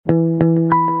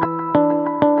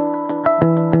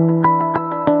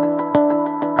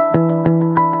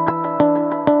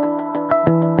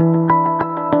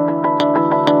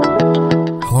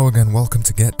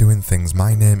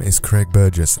is Craig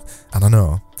Burgess, and I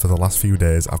know for the last few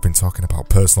days I've been talking about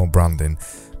personal branding,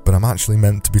 but I'm actually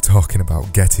meant to be talking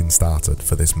about getting started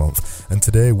for this month, and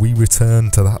today we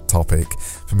return to that topic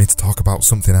for me to talk about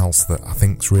something else that I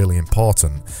think is really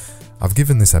important. I've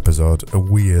given this episode a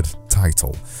weird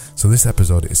title, so this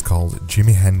episode is called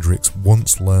Jimi Hendrix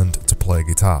Once Learned to Play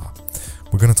Guitar.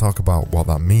 We're going to talk about what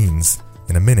that means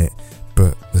in a minute,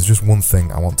 but there's just one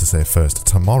thing I want to say first.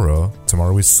 Tomorrow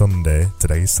is Sunday,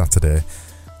 today is Saturday.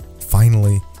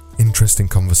 Finally, Interesting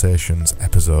Conversations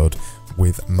episode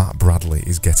with Matt Bradley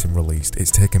is getting released.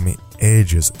 It's taken me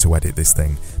ages to edit this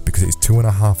thing because it's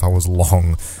 2.5 hours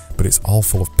long, but it's all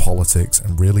full of politics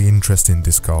and really interesting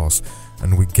discourse,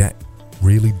 and we get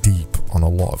really deep on a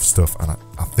lot of stuff, and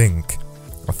I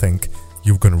think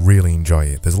you're going to really enjoy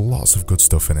it. There's lots of good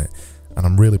stuff in it, and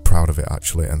I'm really proud of it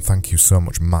actually, and thank you so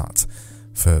much, Matt,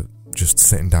 for just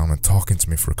sitting down and talking to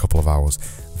me for a couple of hours.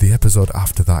 The episode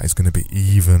after that is going to be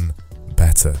even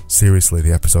better. Seriously,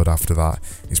 the episode after that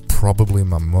is probably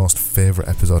my most favourite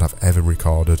episode I've ever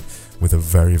recorded, with a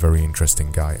very, very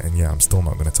interesting guy, and yeah, I'm still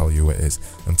not going to tell you who it is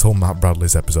until Matt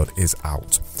Bradley's episode is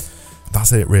out.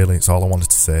 That's it really, it's all I wanted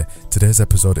to say. Today's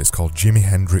episode is called Jimi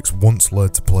Hendrix Once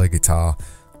Learned to Play Guitar.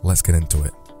 Let's get into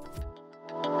it.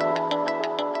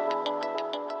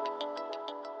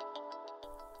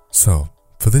 So,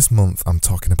 for this month I'm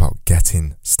talking about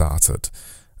getting started,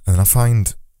 and I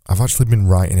find I've actually been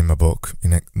writing in my book,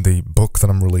 in the book that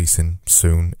I'm releasing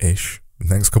soon-ish,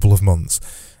 next couple of months.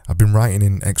 I've been writing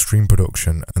in Extreme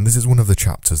Production, and this is one of the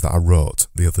chapters that I wrote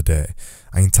the other day.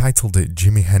 I entitled it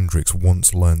Jimi Hendrix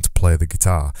Once Learned to Play the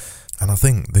Guitar, and I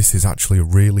think this is actually a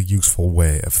really useful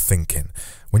way of thinking.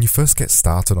 When you first get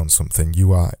started on something,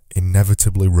 you are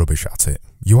inevitably rubbish at it.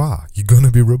 You're going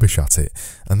to be rubbish at it,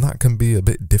 and that can be a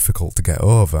bit difficult to get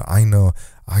over. I know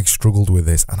I struggled with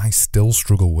this, and I still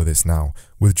struggle with this now.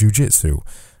 With jiu-jitsu,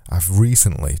 I've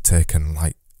recently taken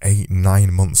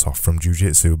 8-9 months off from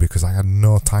jiu-jitsu because I had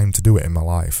no time to do it in my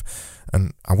life,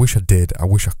 and I wish I did. I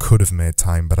wish I could have made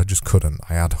time, but I just couldn't.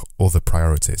 I had other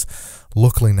priorities.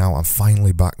 Luckily now I'm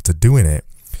finally back to doing it,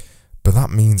 but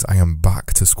that means I am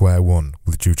back to square one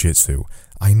with jiu-jitsu.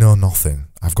 I know nothing.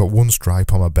 I've got one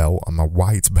stripe on my belt, on my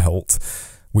white belt,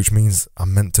 which means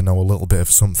I'm meant to know a little bit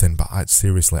of something, but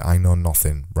seriously, I know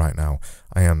nothing right now.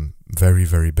 I am very,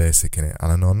 very basic in it,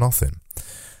 and I know nothing.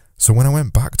 So when I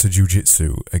went back to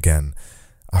jiu-jitsu again,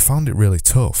 I found it really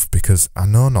tough because I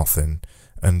know nothing,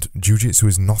 and jiu-jitsu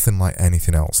is nothing like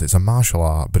anything else. It's a martial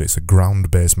art, but it's a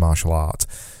ground-based martial art,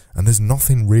 and there's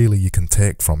nothing really you can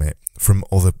take from it from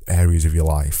other areas of your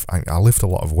life. I lift a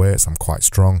lot of weights, I'm quite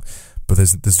strong, but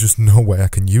there's just no way I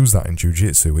can use that in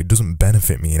jiu-jitsu. It doesn't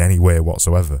benefit me in any way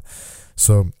whatsoever.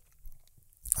 So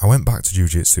I went back to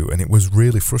jiu-jitsu, and it was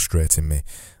really frustrating me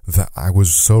that I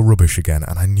was so rubbish again,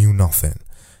 and I knew nothing.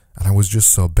 And I was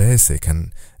just so basic,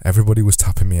 and everybody was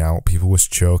tapping me out, people was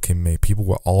choking me, people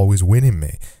were always winning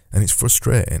me, and it's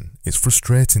frustrating. It's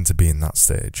frustrating to be in that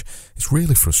stage. It's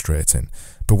really frustrating.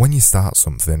 But when you start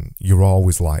something, you're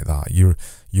always like that. You're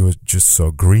just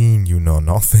so green, you know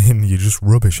nothing, you're just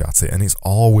rubbish at it, and it's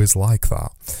always like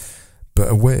that.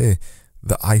 But a way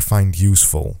that I find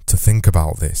useful to think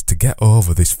about this, to get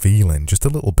over this feeling just a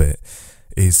little bit,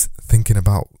 is thinking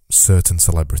about certain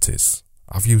celebrities.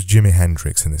 I've used Jimi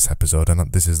Hendrix in this episode,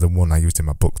 and this is the one I used in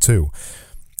my book too.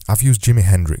 I've used Jimi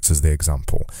Hendrix as the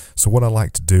example. So what I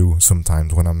like to do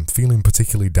sometimes when I'm feeling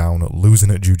particularly down at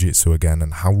losing at jiu-jitsu again,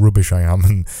 and how rubbish I am,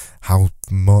 and how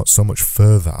so much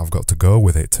further I've got to go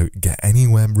with it to get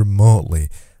anywhere remotely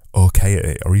okay at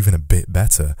it, or even a bit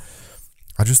better,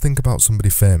 I just think about somebody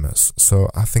famous. So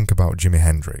I think about Jimi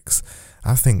Hendrix.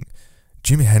 I think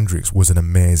Jimi Hendrix was an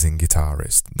amazing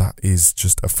guitarist. That is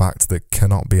just a fact that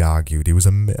cannot be argued. He was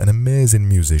an amazing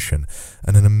musician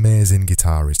and an amazing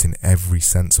guitarist in every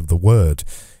sense of the word.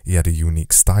 He had a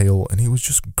unique style, and he was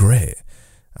just great.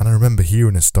 And I remember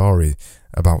hearing a story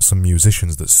about some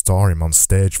musicians that saw him on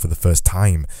stage for the first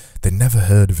time. They'd never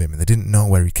heard of him, and they didn't know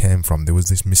where he came from. There was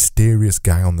this mysterious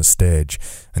guy on the stage,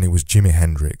 and it was Jimi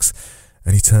Hendrix.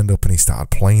 And he turned up and he started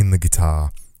playing the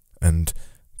guitar, and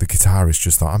the guitarist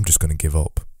just thought, I'm just going to give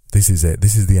up. This is it.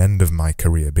 This is the end of my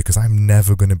career, because I'm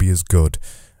never going to be as good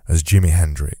as Jimi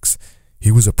Hendrix. He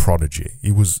was a prodigy.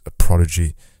 He was a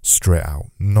prodigy straight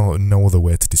out. No other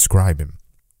way to describe him.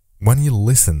 When you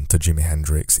listen to Jimi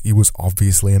Hendrix, he was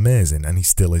obviously amazing, and he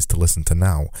still is to listen to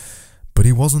now. But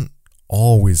he wasn't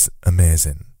always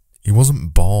amazing. He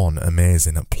wasn't born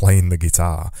amazing at playing the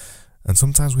guitar. And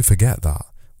sometimes we forget that.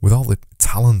 With all the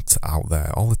talent out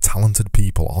there, all the talented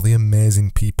people, all the amazing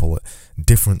people at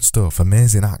different stuff,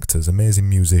 amazing actors, amazing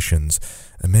musicians,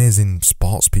 amazing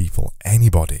sports people,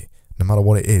 anybody, no matter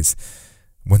what it is,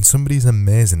 When somebody's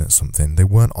amazing at something, they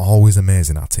weren't always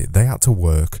amazing at it. They had to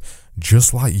work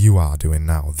just like you are doing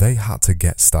now. They had to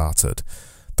get started.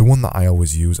 The one that I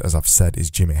always use, as I've said,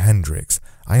 is Jimi Hendrix.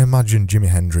 I imagine Jimi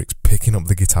Hendrix picking up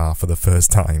the guitar for the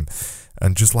first time.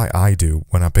 And just like I do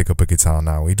when I pick up a guitar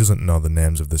now, he doesn't know the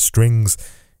names of the strings.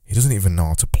 He doesn't even know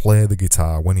how to play the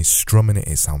guitar. When he's strumming it,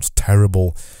 it sounds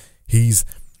terrible. He's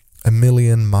a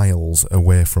million miles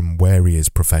away from where he is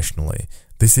professionally.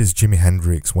 This is Jimi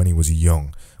Hendrix when he was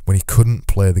young, when he couldn't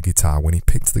play the guitar, when he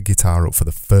picked the guitar up for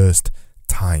the first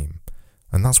time.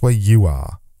 And that's where you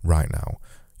are right now.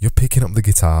 You're picking up the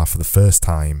guitar for the first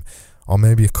time, or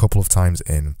maybe a couple of times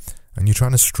in, and you're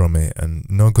trying to strum it and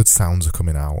no good sounds are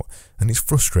coming out, and it's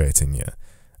frustrating you.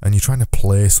 And you're trying to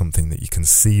play something that you can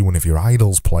see one of your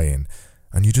idols playing,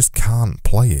 and you just can't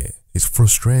play it. It's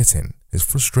frustrating. It's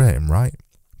frustrating, right?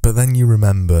 But then you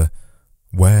remember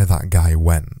where that guy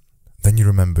went. Then you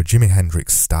remember Jimi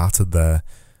Hendrix started there,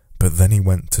 but then he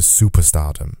went to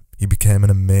superstardom. He became an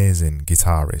amazing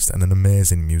guitarist and an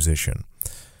amazing musician.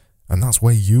 And that's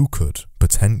where you could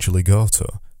potentially go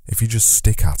to if you just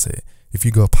stick at it. If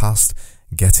you go past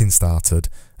getting started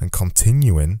and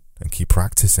continuing and keep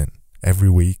practicing every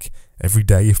week, every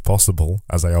day if possible,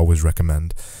 as I always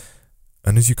recommend.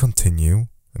 And as you continue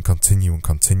and continue and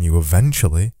continue,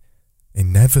 eventually,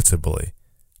 inevitably,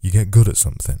 you get good at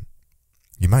something.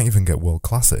 You might even get world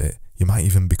class at it. You might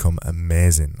even become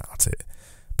amazing at it.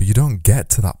 But you don't get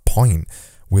to that point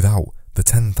without the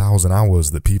 10,000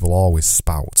 hours that people always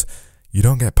spout. You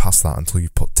don't get past that until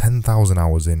you've put 10,000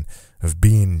 hours in of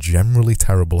being generally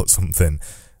terrible at something,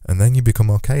 and then you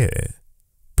become okay at it.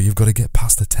 But you've got to get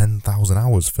past the 10,000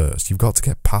 hours first. You've got to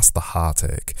get past the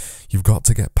heartache. You've got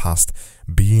to get past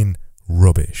being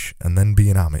rubbish, and then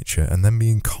being amateur, and then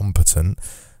being competent,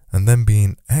 and then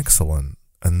being excellent,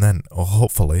 and then, or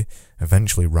hopefully,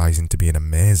 eventually rising to being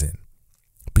amazing.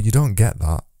 But you don't get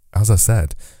that, as I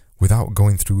said, without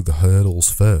going through the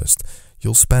hurdles first.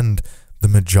 You'll spend the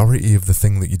majority of the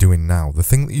thing that you're doing now, the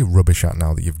thing that you're rubbish at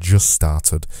now that you've just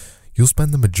started, you'll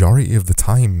spend the majority of the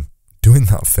time doing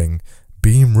that thing,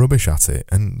 being rubbish at it,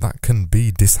 and that can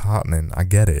be disheartening. I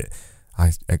get it.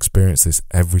 I experience this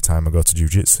every time I go to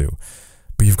jiu-jitsu.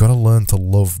 But you've got to learn to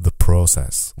love the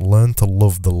process, learn to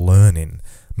love the learning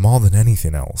more than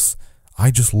anything else.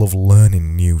 I just love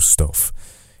learning new stuff.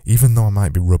 Even though I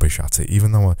might be rubbish at it,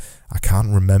 even though I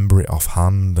can't remember it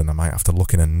offhand and I might have to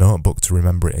look in a notebook to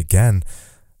remember it again,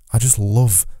 I just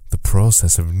love the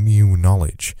process of new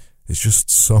knowledge. It's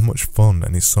just so much fun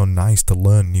and it's so nice to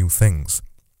learn new things.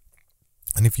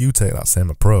 And if you take that same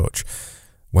approach,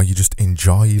 where you just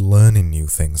enjoy learning new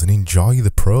things and enjoy the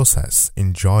process,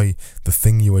 enjoy the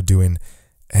thing you are doing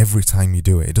every time you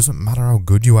do it. It doesn't matter how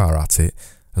good you are at it,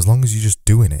 as long as you're just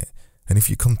doing it. And if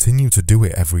you continue to do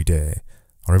it every day,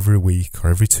 or every week, or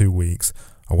every 2 weeks,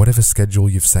 or whatever schedule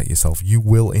you've set yourself, you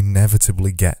will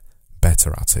inevitably get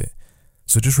better at it.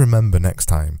 So just remember next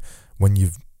time, when you're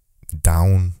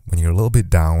a little bit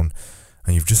down,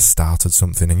 and you've just started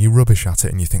something, and you're rubbish at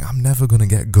it, and you think, I'm never going to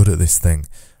get good at this thing.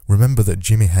 Remember that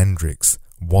Jimi Hendrix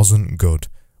wasn't good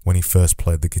when he first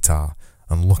played the guitar,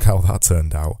 and look how that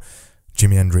turned out.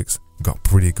 Jimi Hendrix got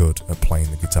pretty good at playing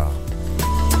the guitar.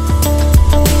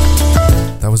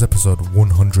 That was episode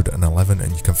 111,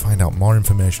 and you can find out more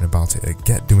information about it at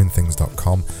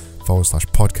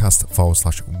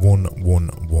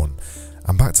getdoingthings.com/podcast/111.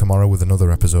 I'm back tomorrow with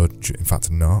another episode. In fact,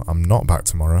 no, I'm not back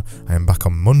tomorrow. I am back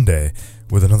on Monday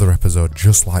with another episode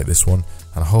just like this one,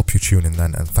 and I hope you tune in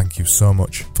then, and thank you so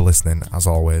much for listening as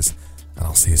always, and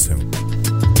I'll see you soon.